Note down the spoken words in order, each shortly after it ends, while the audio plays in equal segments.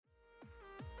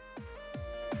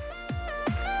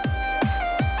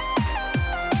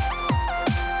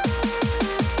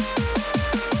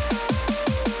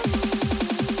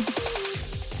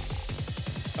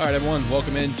All right, everyone,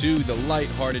 welcome into the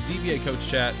lighthearted DBA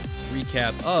Coach Chat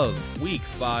recap of Week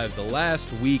 5, the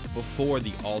last week before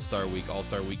the All-Star Week.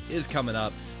 All-Star Week is coming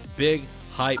up. Big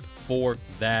hype for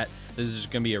that. This is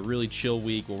going to be a really chill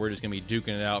week where we're just going to be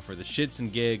duking it out for the shits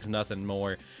and gigs, nothing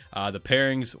more. The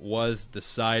pairings was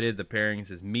decided. The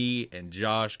pairings is me and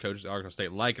Josh, coaches at Arkansas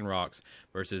State Lycan Rocks,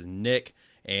 versus Nick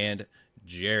and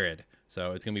Jared.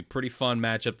 So it's going to be a pretty fun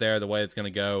matchup there. The way it's going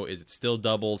to go is it's still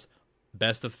doubles,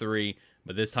 best of 3.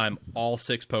 But this time, all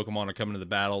 6 Pokemon are coming to the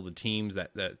battle. The teams,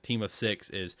 that team of 6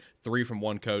 is 3 from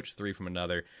one coach, 3 from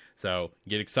another. So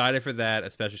get excited for that,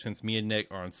 especially since me and Nick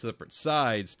are on separate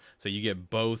sides. So you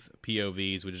get both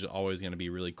POVs, which is always going to be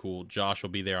really cool. Josh will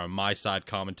be there on my side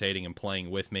commentating and playing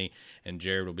with me, and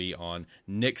Jared will be on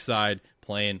Nick's side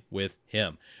playing with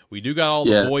him. We do got all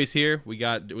the boys here. We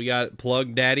got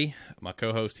Plug Daddy, my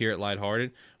co-host here at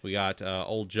Lighthearted. We got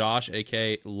old Josh,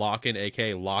 a.k.a. Lockin',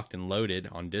 a.k.a. Locked and Loaded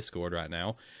on Discord right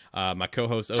now. My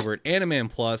co-host over at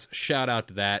Animan Plus, shout out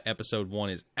to that. Episode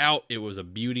 1 is out. It was a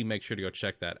beauty. Make sure to go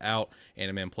check that out.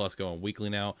 Animan Plus going weekly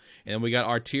now. And then we got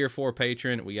our Tier 4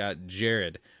 patron. We got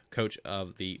Jared, coach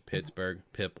of the Pittsburgh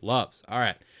Pip Loves. All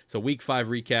right, so Week 5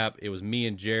 recap. It was me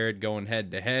and Jared going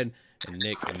head-to-head, and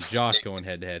Nick and Josh going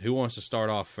head-to-head. Who wants to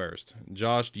start off first?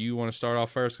 Josh, do you want to start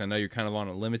off first? I know you're kind of on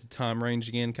a limited time range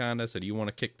again, kind of, so do you want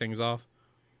to kick things off?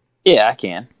 Yeah, I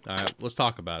can. All right, let's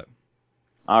talk about it.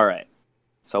 All right.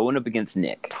 So I went up against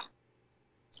Nick,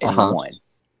 and he won.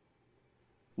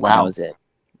 Wow. That was it.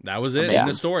 That was it. Yeah. In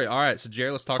the story. All right, so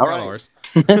Jared, let's talk All about right. ours.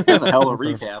 That's a hell of a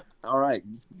recap. All right.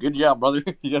 Good job, brother.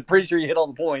 I'm pretty sure you hit all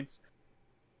the points.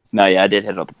 No, yeah, I did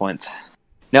hit all the points.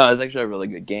 No, it was actually a really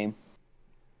good game.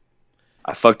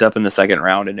 I fucked up in the second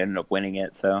round and ended up winning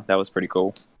it, so that was pretty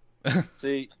cool.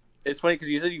 See, it's funny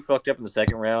because you said you fucked up in the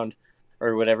second round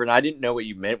or whatever, and I didn't know what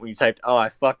you meant when you typed, "Oh, I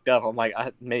fucked up." I'm like,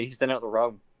 maybe he sent out the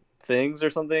wrong things or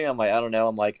something. I'm like, I don't know.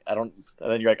 I'm like, I don't.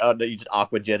 And then you're like, oh no, you just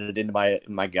aqua jetted into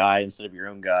my guy instead of your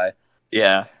own guy.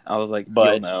 Yeah, I was like,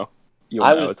 But you'll know. You'll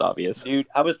know, it's obvious. Dude,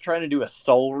 I was trying to do a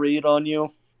soul read on you,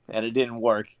 and it didn't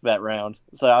work that round.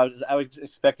 So I was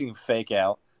expecting fake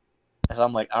out. So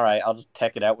I'm like, all right, I'll just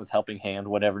tech it out with helping hand,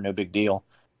 whatever, no big deal.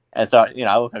 And so,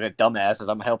 I look like a dumbass as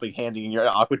I'm helping handing and you're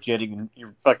aqua jetting and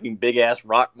your fucking big ass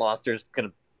rock monster's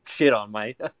gonna shit on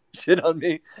me.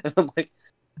 And I'm like,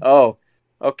 oh,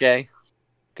 okay.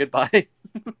 Goodbye.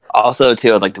 Also,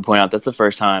 too, I'd like to point out that's the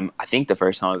first time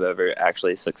I've ever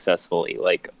actually successfully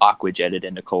aqua jetted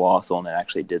into Colossal and it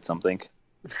actually did something.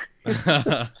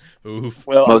 Oof.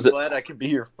 Well, I'm glad I could be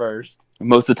here first.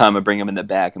 Most of the time I bring him in the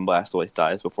back and Blastoise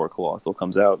dies before Colossal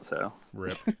comes out, so.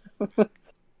 Rip.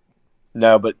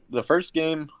 No, but the first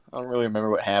game, I don't really remember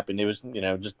what happened. It was,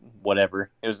 just whatever.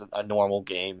 It was a normal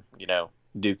game,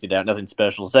 duked it out, nothing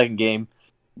special. The second game,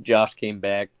 Josh came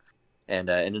back and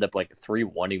ended up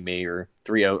 3-1ing me or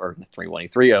 3-0 or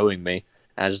 3-0ing me.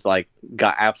 And I just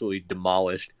got absolutely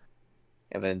demolished.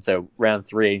 And then so round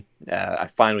 3, I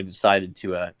finally decided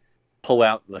to pull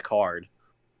out the card,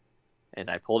 and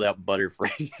I pulled out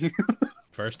Butterfree.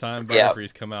 First time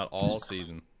Butterfree's come out all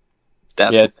season.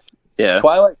 Yeah.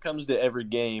 Twilight comes to every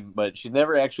game, but she's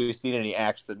never actually seen any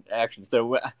action.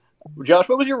 So, Josh,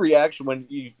 what was your reaction when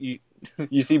you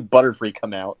see Butterfree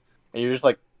come out, and you're just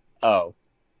like, oh?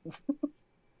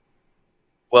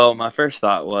 Well, my first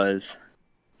thought was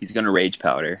he's going to Rage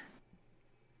Powder,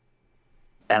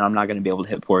 and I'm not going to be able to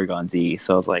hit Porygon Z,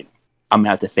 so I was like, I'm going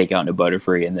to have to fake out into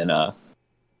Butterfree and then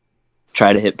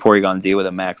try to hit Porygon Z with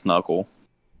a Max Knuckle.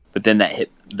 But then that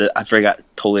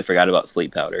totally forgot about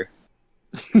Sleep Powder.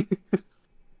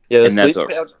 Yeah,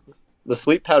 the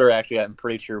Sleep Powder actually, I'm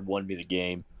pretty sure, won me the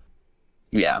game.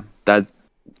 Yeah, that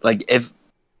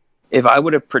if I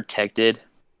would have protected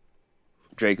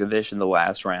Dracovish in the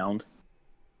last round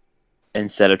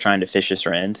instead of trying to Fishious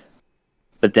Rend,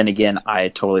 but then again, I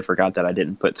totally forgot that I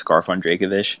didn't put Scarf on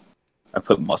Dracovish. I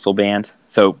put Muscle Band,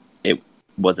 so it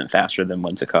wasn't faster than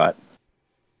Whimsicott.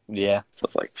 Yeah, so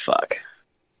it's like fuck.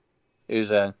 It was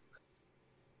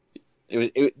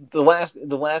the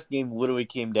last game literally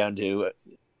came down to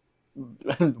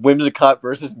Whimsicott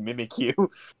versus Mimikyu.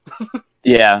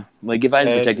 Yeah, if I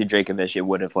had protected Dracovish, it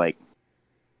would have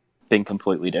been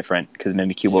completely different because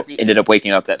Mimikyu ended up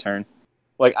waking up that turn.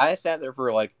 I sat there for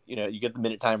you get the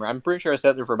minute timer. I'm pretty sure I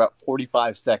sat there for about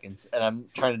 45 seconds, and I'm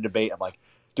trying to debate. I'm like,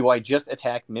 do I just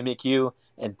attack Mimikyu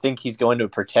and think he's going to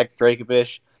protect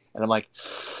Dracovish? And I'm like,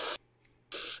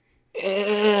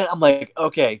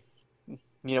 okay.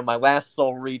 My last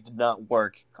soul read did not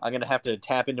work. I'm gonna have to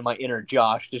tap into my inner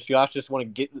Josh. Does Josh just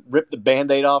want to rip the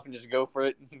Band-Aid off and just go for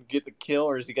it and get the kill,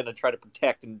 or is he gonna try to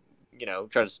protect and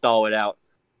try to stall it out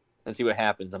and see what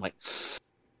happens? I'm like,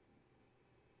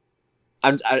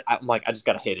 I'm like, I just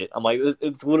gotta hit it. I'm like,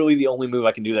 it's literally the only move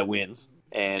I can do that wins,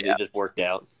 and Yeah. it just worked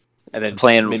out. And then The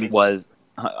plan maybe was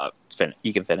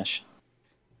you can finish.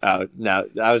 no,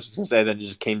 I was just gonna say that it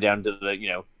just came down to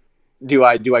the do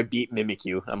I beat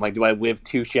Mimikyu? I'm like, do I live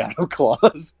 2 Shadow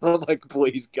Claws? I'm like,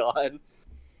 please God.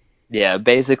 Yeah,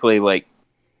 basically, like,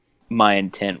 my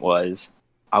intent was,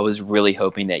 I was really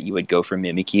hoping that you would go for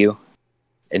Mimikyu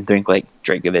and think, like,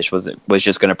 Dragovich was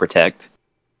just going to protect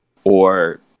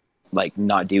or, like,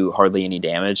 not do hardly any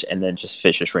damage and then just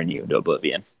Vicious Rend you into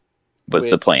oblivion was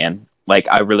the plan. Like,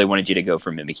 I really wanted you to go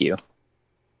for Mimikyu.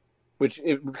 Which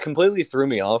it completely threw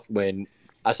me off when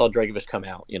I saw Dragovich come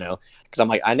out, because I'm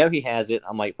like, I know he has it.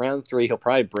 I'm like, round 3, he'll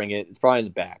probably bring it. It's probably in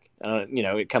the back.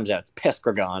 It comes out, it's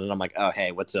Peskragon, and I'm like, oh,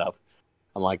 hey, what's up?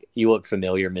 I'm like, you look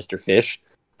familiar, Mr. Fish.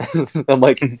 I'm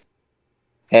like,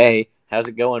 hey, how's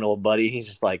it going, old buddy? He's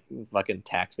just like, fucking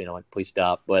attacks me, and I'm like, please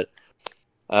stop. But,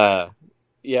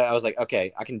 yeah, I was like,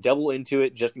 okay, I can double into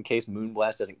it just in case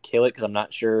Moonblast doesn't kill it, because I'm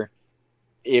not sure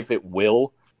if it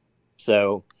will.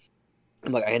 So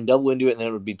I'm like, I can double into it, and then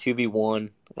it would be 2v1,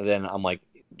 and then I'm like,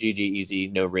 GG, easy,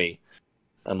 no re.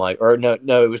 I'm like, or no,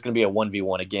 it was going to be a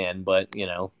 1v1 again, but,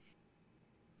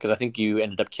 because I think you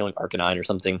ended up killing Arcanine or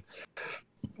something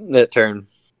that turn.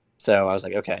 So I was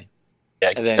like, okay.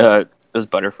 Yeah, and then it was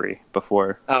Butterfree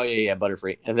before. Oh, yeah,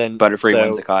 Butterfree. And then Butterfree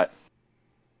Whimsicott.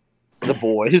 The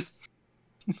boys.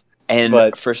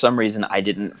 And for some reason, I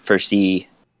didn't foresee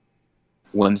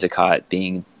Whimsicott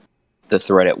being the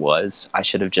threat it was. I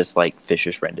should have just, like,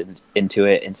 Vicious Rend into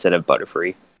it instead of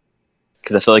Butterfree.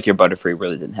 Because I feel like your Butterfree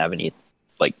really didn't have any,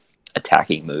 like,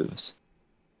 attacking moves.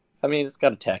 I mean, it's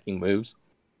got attacking moves.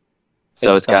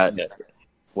 So it's got,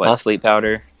 Sleep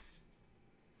Powder?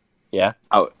 Yeah.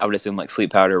 I would assume, like,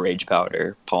 Sleep Powder, Rage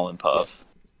Powder, Pollen Puff.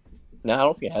 Yeah. No, I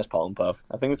don't think it has Pollen Puff.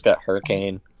 I think it's got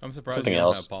Hurricane. I'm surprised something you don't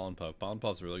else. have Pollen Puff. Pollen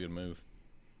Puff's a really good move.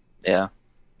 Yeah.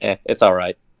 Yeah, it's all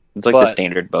right. It's like the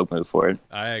standard bug move for it.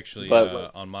 I actually,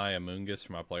 on my Amoonguss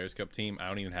for my Players' Cup team, I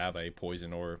don't even have a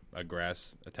Poison or a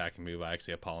Grass attacking move. I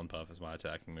actually have Pollen Puff as my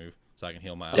attacking move, so I can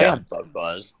heal my ally. Yeah, Bug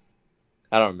Buzz.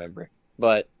 I don't remember.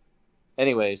 But,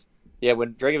 anyways, yeah,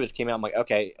 when Dragovich came out, I'm like,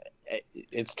 okay,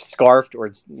 it's Scarfed or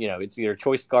it's either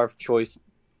Choice Scarf, Choice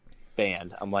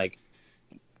Band. I'm like,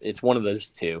 it's one of those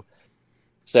two.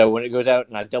 So when it goes out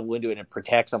and I double into it and it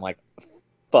protects, I'm like,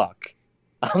 fuck.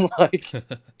 I'm like,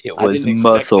 it was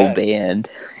Muscle Band.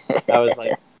 I was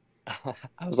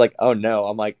like, oh no.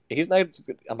 I'm like, he's not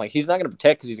going to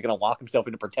protect because he's going to lock himself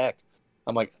into protect.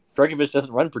 I'm like, Dragovich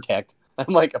doesn't run protect.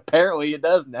 I'm like, apparently it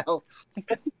does now.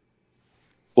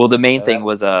 Well, the main thing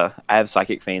was I have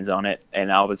Psychic Feigns on it,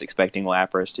 and I was expecting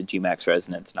Lapras to G-Max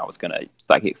Resonance, and I was going to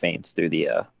Psychic Feigns through the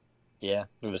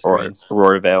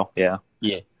Aurora Veil. Yeah.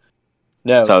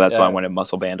 No. So that's why I wanted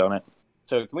Muscle Band on it.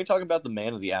 So can we talk about the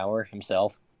man of the hour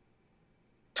himself?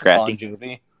 Scrappy. Bon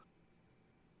Jovi.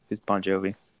 Who's Bon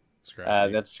Jovi?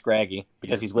 That's Scraggy,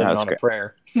 because he's living on a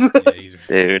prayer. Yeah,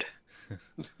 Dude.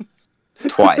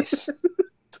 Twice.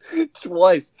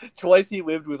 Twice he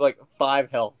lived with like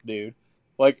 5 health, dude.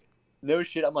 Like, no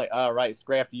shit. I'm like, all right,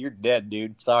 Scrafty, you're dead,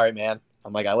 dude. Sorry, man.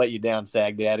 I'm like, I let you down,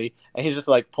 Sag Daddy. And he just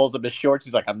like pulls up his shorts.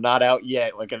 He's like, I'm not out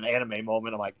yet. Like an anime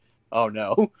moment. I'm like, oh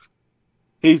no.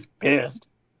 He's pissed.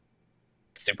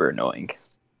 Super annoying.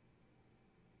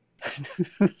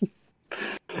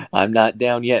 I'm not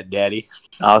down yet, Daddy.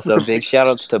 Also, big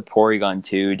shoutouts to Porygon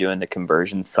 2 doing the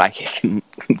conversion psychic and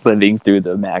sending through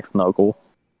the Max Knuckle.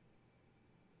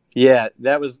 Yeah,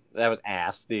 that was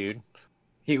ass, dude.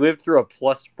 He lived through a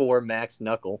 +4 Max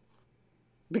Knuckle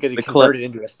because he converted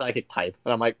into a psychic type.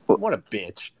 And I'm like, what a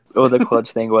bitch. Oh, the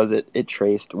clutch thing was it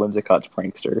traced Whimsicott's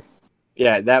Prankster.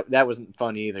 Yeah, that wasn't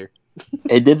fun either.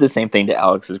 It did the same thing to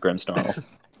Alex's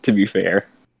Grimmsnarl, to be fair.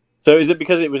 So is it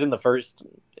because it was in the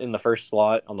first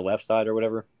slot on the left side or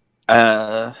whatever?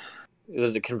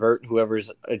 Does it convert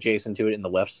whoever's adjacent to it in the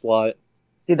left slot?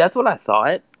 See, that's what I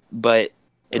thought, but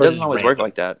it doesn't always work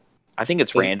like that. I think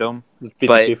it's random.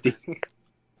 50-50. But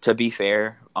to be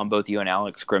fair, on both you and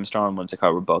Alex, Grimmsnarl and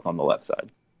Whimsicott were both on the left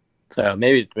side. So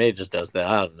maybe it just does that.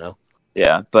 I don't know.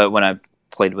 Yeah, but when I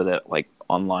played with it like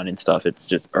online and stuff, it's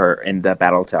just in the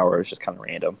battle tower, it's just kind of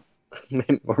random.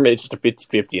 Or maybe it's just a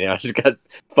 50-50 now. I just got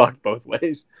fucked both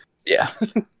ways. Yeah.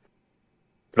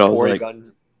 But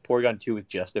Porygon 2 with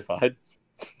Justified.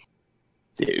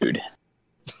 Dude.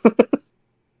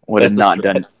 Would have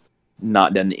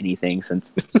not done anything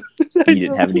since he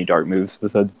didn't have any dark moves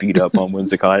besides beat up on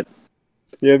Whimsicott.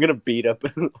 Yeah, I'm gonna beat up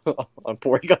on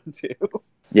Porygon 2.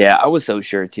 Yeah, I was so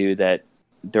sure too that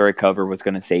the recover was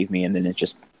gonna save me, and then it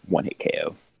just one hit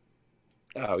KO.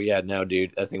 Oh yeah, no,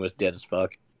 dude, that thing was dead as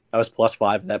fuck. I was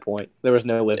 +5 at that point. There was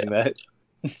no living that.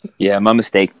 Yeah, my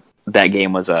mistake that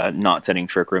game was not setting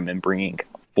Trick Room and bringing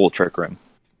full Trick Room.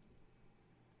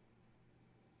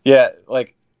 Yeah,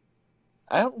 like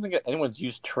I don't think anyone's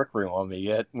used Trick Room on me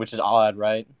yet, which is odd,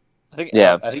 right?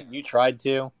 Yeah. I think you tried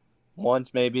to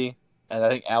once maybe, and I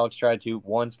think Alex tried to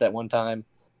once that one time.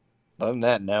 But other than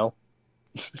that, no.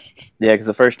 Yeah, because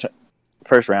the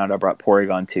first round I brought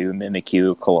Porygon 2,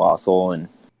 Mimikyu, Colossal, and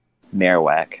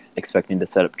Marowak, expecting to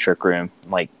set up Trick Room,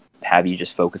 like have you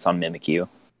just focus on Mimikyu.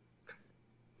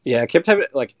 Yeah, I kept having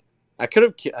like I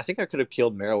think I could have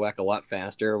killed Marowak a lot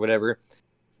faster or whatever,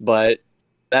 but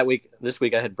this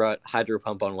week I had brought Hydro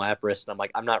Pump on Lapras, and I'm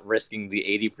like, I'm not risking the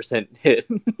 80% hit.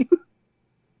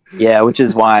 Yeah, which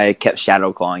is why I kept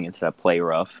Shadow Clawing instead of Play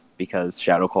Rough, because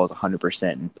Shadow Claw is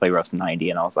 100% and Play Rough's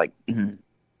 90, and I was like,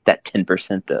 that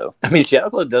 10% though. I mean, Shadow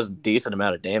Claw does a decent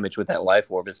amount of damage with that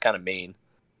Life Orb. It's kind of mean.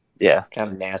 Yeah. Kind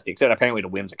of nasty. Except apparently to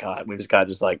Whimsicott. Whimsicott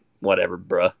just like, whatever,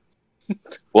 bruh.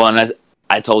 Well, and as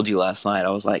I told you last night, I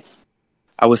was like,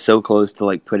 I was so close to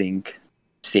like putting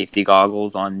safety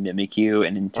goggles on Mimikyu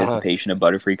in anticipation of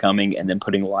Butterfree coming, and then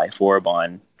putting Life Orb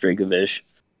on Dracovish.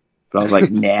 But I was like,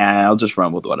 nah, I'll just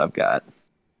run with what I've got.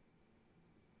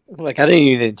 Like, I didn't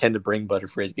even intend to bring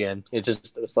Butterfree again.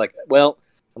 It's like, well,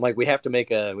 I'm like, we had to make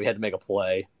a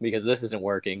play because this isn't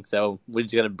working. So we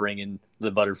just got to bring in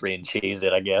the Butterfree and cheese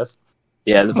it, I guess.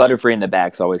 Yeah, the Butterfree in the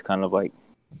back's always kind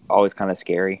of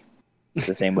scary. It's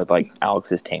the same with like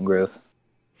Alex's Tangrowth.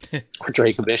 Or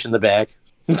Dracovish in the back.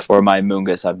 Or my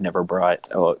Moongus I've never brought.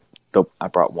 Oh, I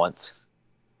brought once.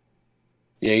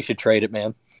 Yeah, you should trade it,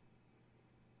 man.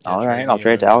 Yeah, All right, trade I'll me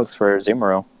trade to Moongus. Alex for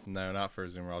Zumaro. No, not for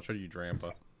Zoomer. I'll trade you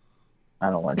Drampa.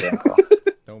 I don't want Drampa.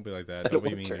 Don't be like that. Don't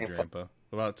be mean to Drampa.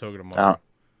 What about Togedemaru? Oh.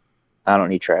 I don't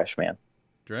need trash, man.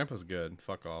 Drampa's good.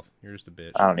 Fuck off. You're just a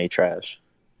bitch. I don't need trash.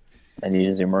 I need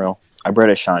a Zumaro. I bred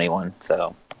a shiny one,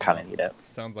 so I kind of need it.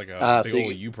 Sounds like a big so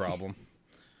old you problem.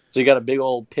 So you got a big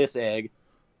old piss egg.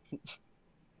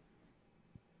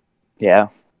 Yeah.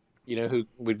 You know who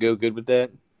would go good with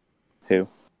that? Who?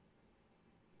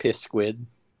 Piss Squid.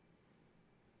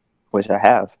 Which I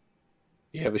have.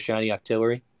 You have a shiny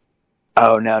Octillery?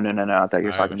 Oh, no. I thought you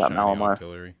were I talking have about a shiny Malamar.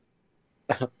 Artillery.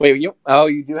 Wait, you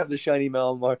do have the shiny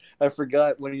Malamar. I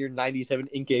forgot one of your 97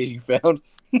 Inkays you found.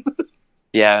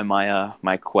 Yeah, and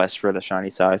my quest for the shiny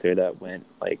Scyther that went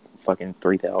like fucking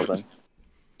 3,000.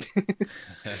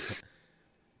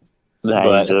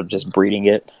 I ended up just breeding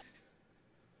it.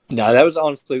 No, that was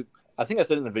honestly, I think I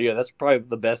said in the video, that's probably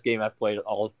the best game I've played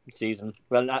all season.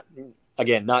 But not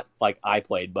like I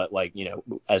played, but like, you know,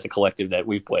 as a collective that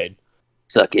we've played.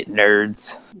 Suck it,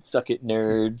 nerds. Suck it,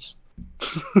 nerds.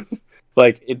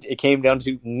 Like, it came down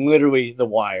to literally the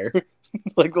wire.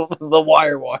 Like, the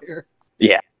wire.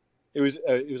 Yeah. It was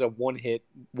a one-hit,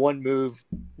 one-move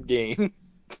game.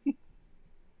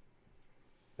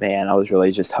 Man, I was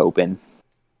really just hoping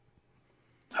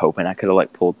I could have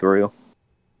like pulled through.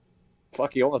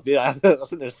 Fuck, you almost did. I was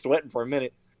sitting there sweating for a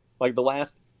minute. Like the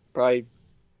last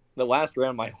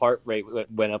round, my heart rate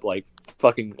went up like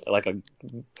fucking like a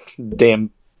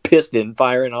damn piston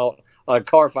firing all a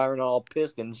car firing all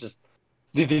pistons. Just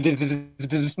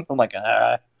I'm like,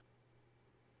 ah.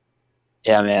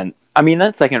 Yeah, man. I mean,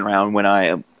 that second round when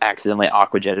I accidentally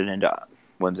aqua jetted into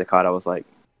Whimsicott, I was like,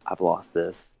 I've lost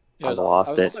this. I've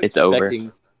lost it. It's over.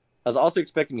 I was also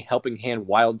expecting Helping Hand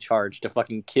Wild Charge to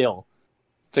fucking kill.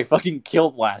 To fucking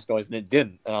kill Blastoise, and it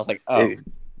didn't. And I was like, oh. Dude,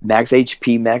 max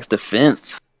HP, max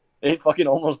defense. It fucking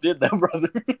almost did that,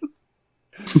 brother.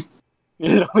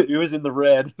 You know, it was in the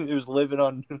red. It was living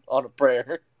on a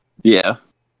prayer. Yeah.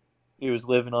 It was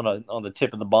living on the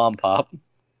tip of the bomb pop.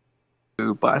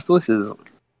 Dude, Blastoise is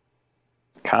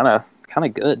kind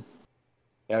of good.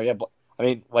 Yeah. But, I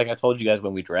mean, like I told you guys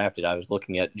when we drafted, I was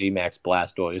looking at G-Max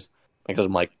Blastoise because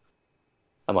I'm like,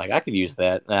 I could use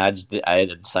that. And I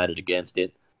had decided against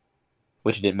it,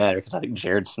 which it didn't matter because I think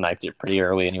Jared sniped it pretty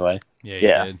early anyway. Yeah,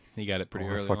 he did. He got it pretty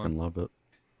early. I fucking love it.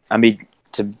 I mean,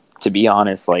 to be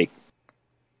honest, like,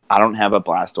 I don't have a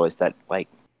Blastoise that like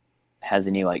has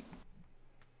any like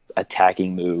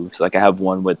attacking moves. Like, I have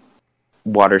one with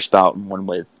Water Spout and one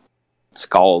with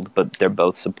Scald, but they're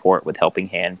both support with Helping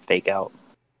Hand, Fake Out,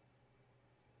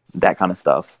 that kind of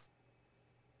stuff.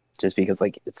 Just because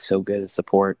like it's so good at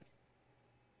support.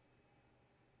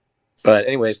 But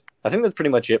anyways, I think that's pretty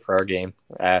much it for our game.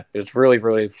 It was really,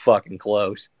 really fucking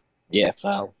close. Yeah.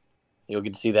 So you'll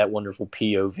get to see that wonderful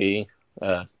POV Tuesday.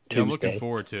 Yeah, I'm looking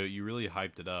forward to it. You really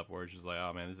hyped it up, where it's just like,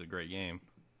 oh man, this is a great game.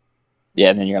 Yeah,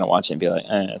 and then you're gonna watch it and be like,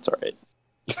 it's all right.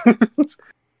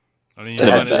 I mean,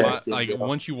 Yeah,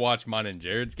 once you watch mine and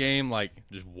Jared's game, like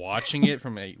just watching it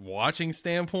from a watching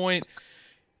standpoint,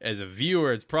 as a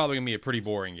viewer, it's probably gonna be a pretty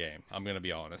boring game. I'm gonna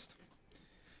be honest.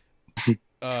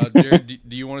 Jared,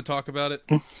 do you want to talk about it?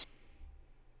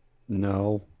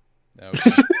 No.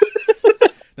 Okay.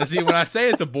 Now, see, when I say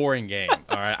it's a boring game,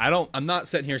 all right, I'm not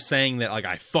sitting here saying that like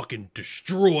I fucking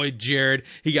destroyed Jared.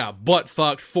 He got butt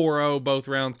fucked 4-0 both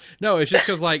rounds. No, it's just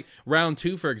because like round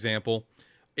 2, for example,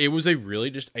 it was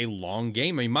just a long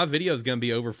game. I mean, my video is gonna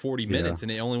be over 40 minutes,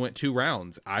 and it only went 2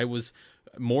 rounds. I was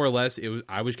more or less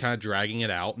I was kind of dragging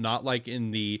it out, not like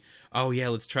in the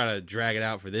let's try to drag it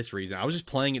out for this reason. I was just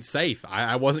playing it safe.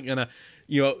 I wasn't gonna.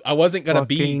 I wasn't going to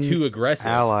be too aggressive.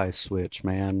 Ally switch,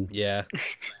 man. Yeah.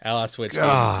 Ally switch.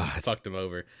 Fucked him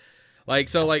over. Like,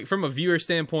 so, like, from a viewer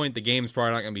standpoint, the game's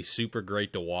probably not going to be super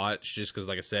great to watch just because,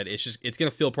 like I said, it's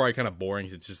going to feel probably kind of boring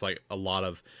because it's just, like, a lot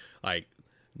of, like,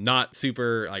 not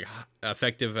super, like,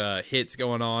 effective hits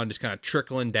going on, just kind of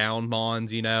trickling down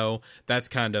mons, That's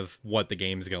kind of what the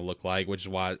game is going to look like, which is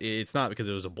why it's not because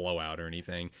it was a blowout or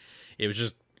anything. It was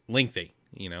just lengthy.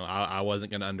 I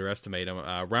wasn't going to underestimate him.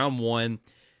 Round 1,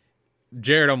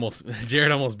 Jared almost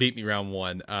beat me round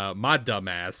 1. My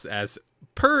dumbass, as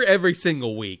per every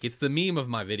single week, it's the meme of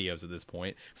my videos at this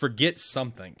point. Forget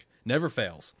something. Never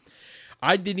fails.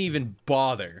 I didn't even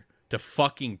bother to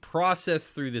fucking process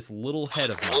through this little head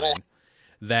of mine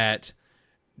that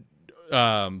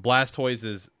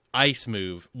Blastoise's ice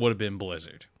move would have been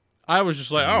Blizzard. I was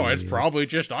just like, it's probably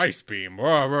just Ice Beam.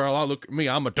 Look at me,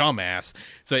 I'm a dumbass.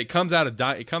 So it comes out of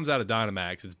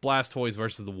Dynamax. It's Blastoise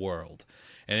versus the world,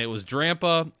 and it was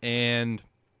Drampa, and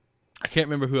I can't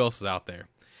remember who else is out there.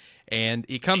 And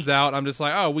he comes out. I'm just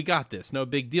like, we got this. No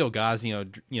big deal, guys.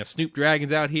 Snoop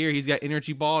Dragon's out here. He's got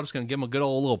Energy Ball. Just gonna give him a good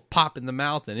old little pop in the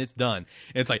mouth, and it's done.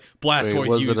 And it's like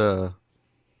Blastoise.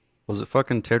 Was it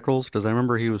fucking Tickles? Because I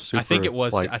remember he was super. I think it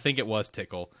was. I think it was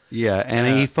Tickle. Yeah,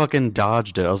 and he fucking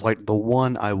dodged it. I was like, the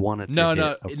one I wanted to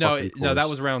No. That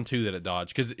was round 2 that it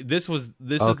dodged. Because this is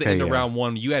the end of round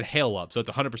 1. You had Hail Up, so it's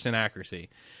 100% accuracy.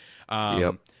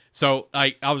 Yep. So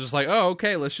I was just like,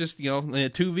 okay, let's just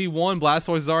 2v1.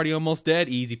 Blastoise is already almost dead.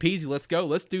 Easy peasy. Let's go.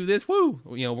 Let's do this. Woo!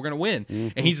 We're gonna win. Mm-hmm.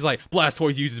 And he's just like,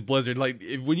 Blastoise uses Blizzard. Like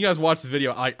when you guys watch the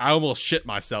video, I almost shit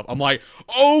myself. I'm like,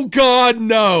 oh god,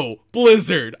 no,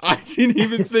 Blizzard! I didn't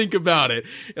even think about it.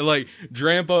 And like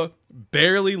Drampa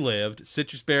barely lived.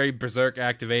 Citrus Berry Berserk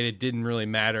activated, didn't really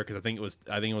matter because I think it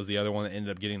was the other one that ended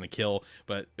up getting the kill.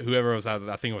 But whoever was out,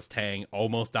 I think it was Tang,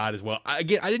 almost died as well. I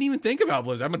didn't even think about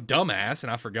Blizzard. I'm a dumbass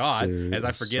and I forgot, as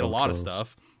I forget a lot of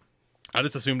stuff. I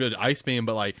just assumed it was Ice Beam,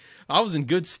 but like I was in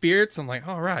good spirits. I'm like,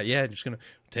 all right, yeah, just gonna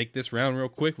take this round real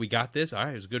quick. We got this. All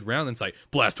right, it was a good round. And it's like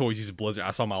Blastoise uses Blizzard.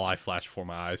 I saw my life flash before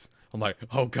my eyes. I'm like,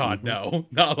 oh god, no,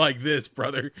 not like this,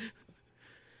 brother.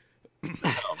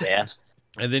 Oh man.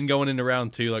 And then going into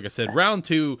round 2, like I said, round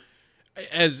 2,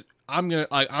 as I'm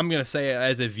gonna say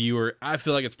as a viewer, I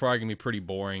feel like it's probably gonna be pretty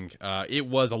boring. It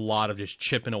was a lot of just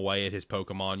chipping away at his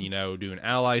Pokemon, doing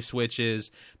ally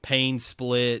switches, Pain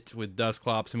Split with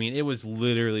Dusclops. I mean, it was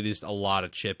literally just a lot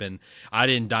of chipping. I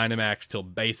didn't Dynamax till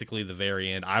basically the very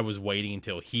end. I was waiting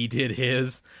until he did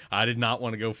his. I did not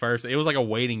want to go first. It was like a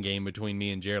waiting game between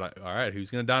me and Jared. Like, all right, who's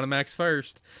gonna Dynamax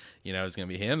first? It's gonna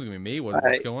be him. It's gonna be me.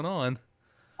 What's going on?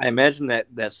 I imagine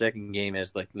that second game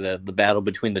is like the battle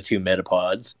between the 2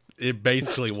 Metapods. It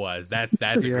basically was. That's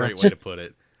a great way to put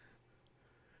it.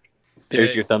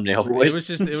 There's your thumbnail voice.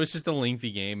 It was just a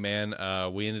lengthy game, man.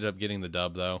 We ended up getting the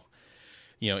dub though.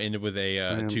 Ended with a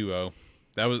 2-0.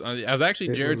 That was actually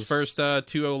Jared's first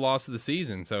 2-0 loss of the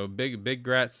season. So big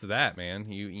grats to that,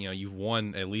 man. You've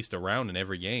won at least a round in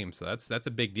every game. So that's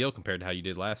a big deal compared to how you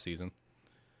did last season.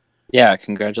 Yeah,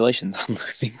 congratulations on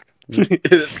losing.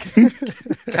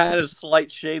 Kind of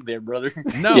slight shade there, brother.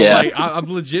 No, like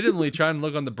I'm legitimately trying to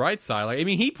look on the bright side. Like, I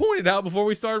mean, he pointed out before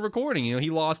we started recording. He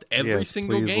lost every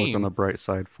single game. Look on the bright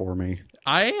side for me.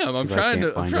 I am. I'm trying to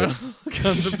look on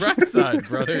the bright side,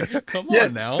 brother. Come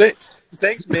on now.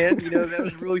 Thanks, man. That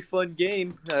was a really fun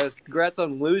game. Congrats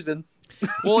on losing.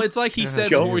 Well, it's like he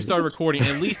said before we started recording,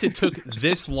 at least it took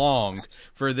this long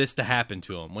for this to happen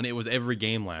to him when it was every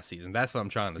game last season. That's what I'm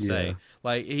trying to say.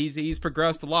 Like, he's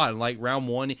progressed a lot. And like round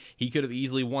 1, he could have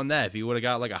easily won that if he would have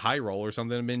got like a high roll or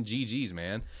something and been GG's,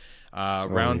 man.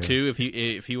 Round 2, if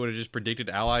he would have just predicted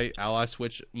ally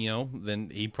switch,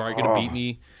 then he probably could have beat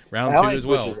me round 2 as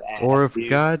well. Or if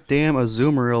goddamn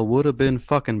Azumarill would have been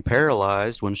fucking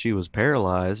paralyzed when she was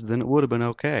paralyzed, then it would have been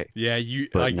okay. Yeah, you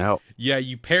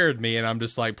paired me, and I'm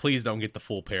just like, please don't get the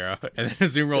full para. And then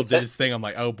Azumarill did his thing. I'm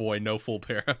like, oh boy, no full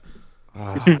para.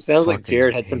 Sounds like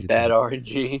Jared had some bad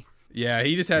RNG. Yeah,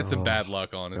 he just had some bad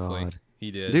luck, honestly. God.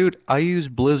 He did. Dude, I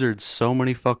used Blizzard so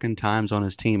many fucking times on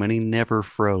his team, and he never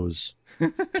froze.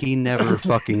 He never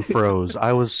fucking froze.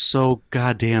 I was so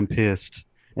goddamn pissed.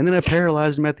 And then I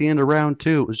paralyzed him at the end of round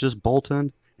 2. It was just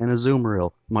Boltund and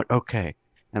Azumarill. I'm like, okay.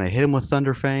 And I hit him with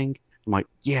Thunderfang. I'm like,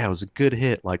 yeah, it was a good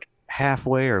hit, like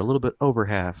halfway or a little bit over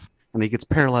half. And he gets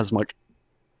paralyzed. I'm like,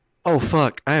 oh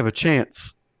fuck, I have a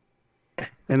chance.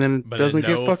 And then But doesn't no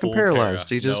get fucking full paralyzed.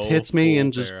 para. He just No hits me full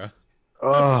and just, para.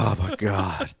 oh my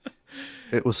god.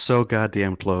 It was so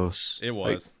goddamn close. It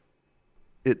Like, was.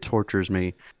 it tortures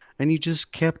me. And he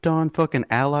just kept on fucking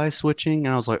ally switching.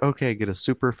 And I was like, okay, get a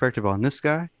super effective on this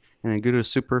guy. And then get a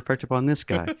super effective on this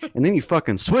guy. And then you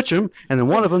fucking switch them. And then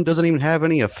one of them doesn't even have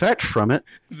any effect from it.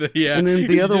 Yeah. And then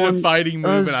the you other did one a fighting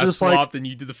move, was and I just like, swapped, and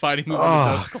you did the fighting move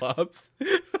on the oh. Dust Clubs.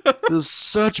 It was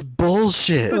such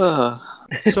bullshit. Ugh.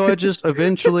 So I just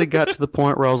eventually got to the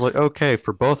point where I was like, okay,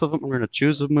 for both of them, I'm going to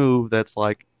choose a move that's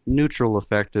like neutral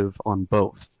effective on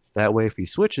both. That way, if he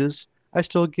switches, I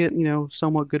still get,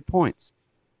 somewhat good points.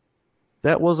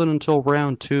 That wasn't until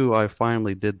round 2 I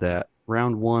finally did that.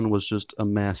 Round 1 was just a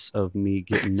mess of me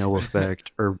getting no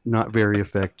effect or not very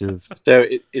effective. So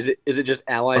is it just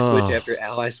ally switch Ugh. after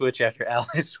ally switch after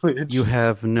ally switch? You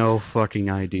have no fucking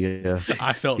idea.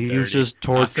 I felt He dirty. was just I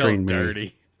felt torturing me.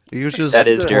 dirty. He was just That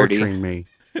is dirty. torturing me.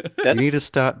 You That's, need to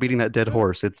stop beating that dead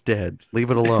horse. It's dead.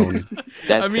 Leave it alone.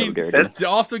 That's I mean, so dirty. to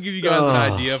also give you guys an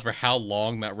Ugh. idea for how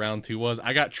long that round 2 was,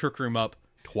 I got Trick Room up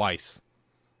twice.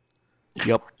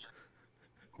 Yep.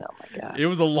 Oh my god. It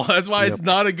was a lot. That's why Yep. it's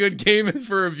not a good game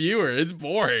for a viewer. It's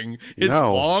boring. It's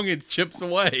No. long. It chips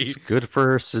away. It's good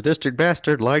for a sadistic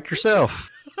bastard like yourself.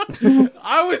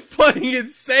 I was playing it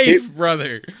safe,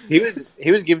 brother. he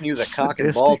was giving you the cock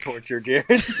and ball Sadistic. torture,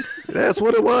 Jared. That's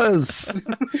what it was.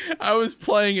 I was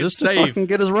playing it Just to safe. fucking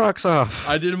get his rocks off.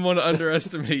 I didn't want to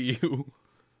underestimate you.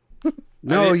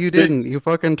 No, you didn't. You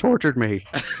fucking tortured me.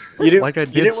 You didn't, Like I you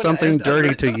did didn't wanna something under-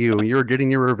 dirty to you, and you were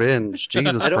getting your revenge.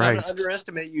 Jesus I don't want to Christ.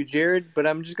 underestimate you, Jared, but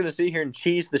I'm just gonna sit here and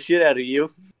cheese the shit out of you.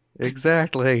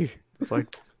 Exactly. It's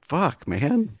like, fuck,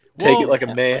 man. Take Well, it like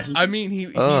a man. I mean, he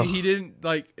Ugh. didn't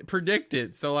like predict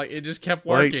it, so like it just kept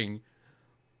Like- working.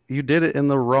 You did it in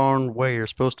the wrong way. You're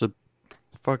supposed to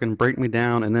fucking break me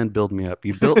down and then build me up.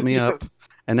 You built me up,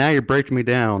 and now you're breaking me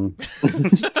down.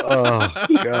 Oh,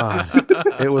 God.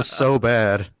 It was so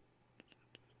bad.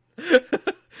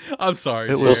 I'm sorry.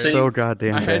 It was Jared. so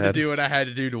goddamn I had to bad. do what I had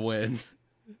to do to win.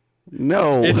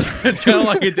 No. It's kind of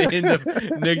like at the end of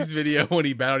Nick's video when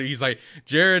he battled you. He's like,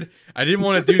 Jared, I didn't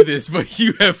want to do this, but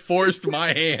you have forced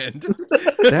my hand.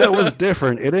 That was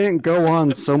different. It didn't go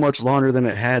on so much longer than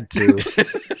it had to.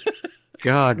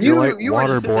 God, you're like you were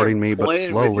just sitting there waterboarding me, but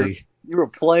playing with slowly. You were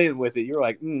playing with it. You were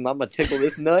like, I'm gonna tickle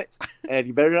this nut, and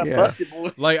you better not Yeah. bust it,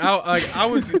 boy.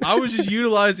 I was just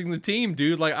utilizing the team,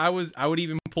 dude. Like I would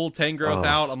even pull Tangrowth Oh.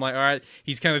 out. I'm like, all right,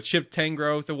 he's kind of chipped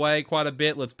Tangrowth away quite a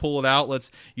bit. Let's pull it out.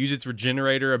 Let's use its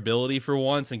regenerator ability for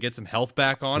once and get some health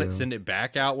back on it. Yeah. Send it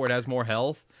back out where it has more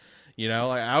health. You know,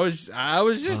 like I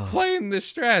was just playing the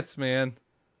strats, man.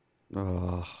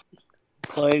 Oh,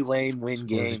 Play lame, win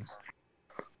games.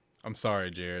 I'm sorry,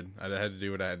 Jared. I had to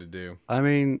do what I had to do. I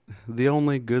mean, the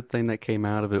only good thing that came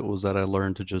out of it was that I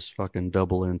learned to just fucking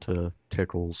double into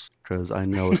tickles because I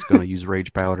know it's going to use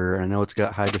rage powder. And I know it's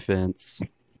got high defense.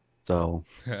 So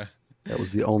that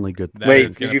was the only good That Wait,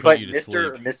 is did gonna you put fight you to Mr. sleep.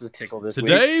 or Mrs. Tickle this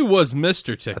Today was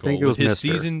Mr. Tickle think it with was his Mr.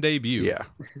 season debut. Yeah.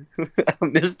 week?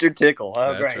 Mr. Tickle.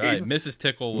 Oh, That's great. right. Mrs.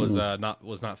 Tickle was Mm.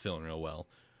 was not feeling real well.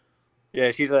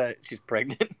 Yeah, she's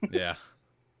pregnant, Yeah.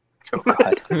 Oh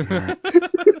god.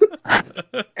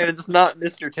 and it's not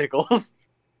Mr. Tickles. Oh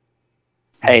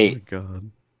Hey, my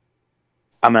God.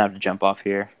 I'm gonna have to jump off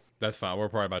here. That's fine. We're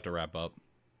probably about to wrap up.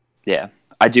 Yeah,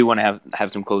 I do want to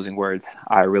have some closing words.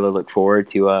 I really look forward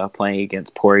to playing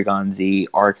against Porygon Z,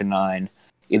 Arcanine,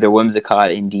 either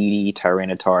Whimsicott, Indeedee,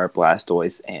 Tyranitar,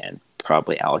 Blastoise, and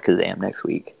probably Alakazam next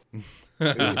week.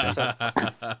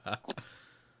 that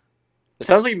It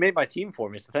sounds like you made my team for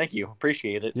me, so thank you.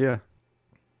 Appreciate it. Yeah.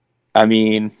 I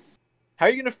mean, How are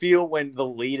you gonna feel when the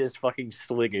lead is fucking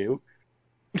Sliggoo?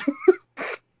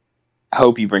 I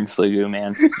hope you bring Sliggoo,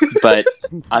 man. But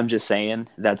I'm just saying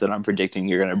that's what I'm predicting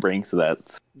you're gonna bring. So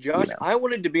that's Josh, Yeah. I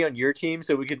wanted to be on your team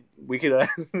so we could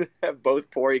have both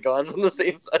Porygons on the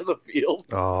same side of the field.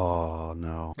 Oh,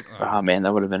 no. oh man,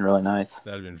 that would have been really nice.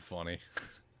 That'd been funny.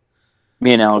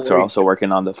 Me and Alex are Pory- also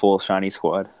working on the full shiny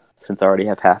squad since I already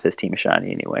have half his team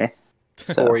shiny anyway.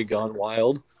 So, Porygon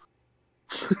Wild.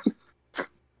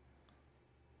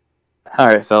 all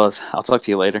right, fellas, I'll talk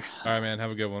to you later. All right, man.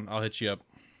 Have a good one. I'll hit you up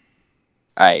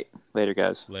All right, later,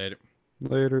 guys. later.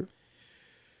 Later.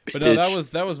 But no,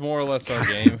 Bitch. that was more or less our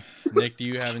game. Nick, do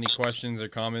you have any questions or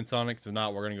comments on it? 'Cause if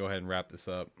not, we're gonna go ahead and wrap this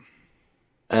up.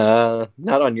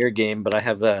 Not on your game, but I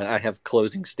have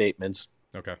closing statements.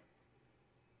 Okay.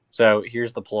 So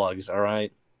here's the plugs. All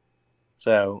right.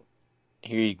 So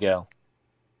here you go.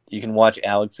 You can watch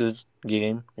Alex's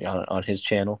game on his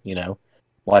channel.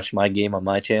 Watch my game on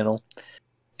my channel,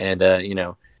 and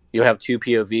you'll have two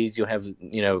POVs. You'll have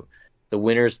the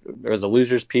winners or the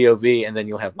losers POV, and then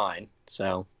you'll have mine.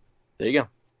 So there you go.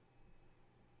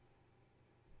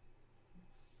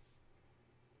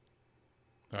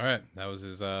 All right. That was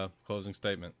his closing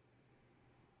statement.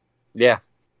 Yeah.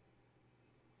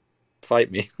 Fight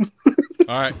me.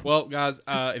 All right. Well, guys,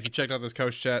 if you checked out this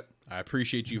coach chat, I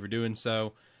appreciate you for doing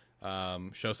so.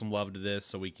 Show some love to this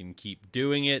so we can keep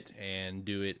doing it and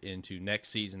do it into next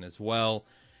season as well.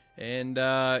 And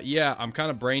yeah, I'm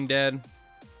kind of brain dead.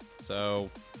 So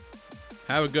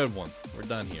have a good one. We're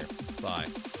done here. Bye.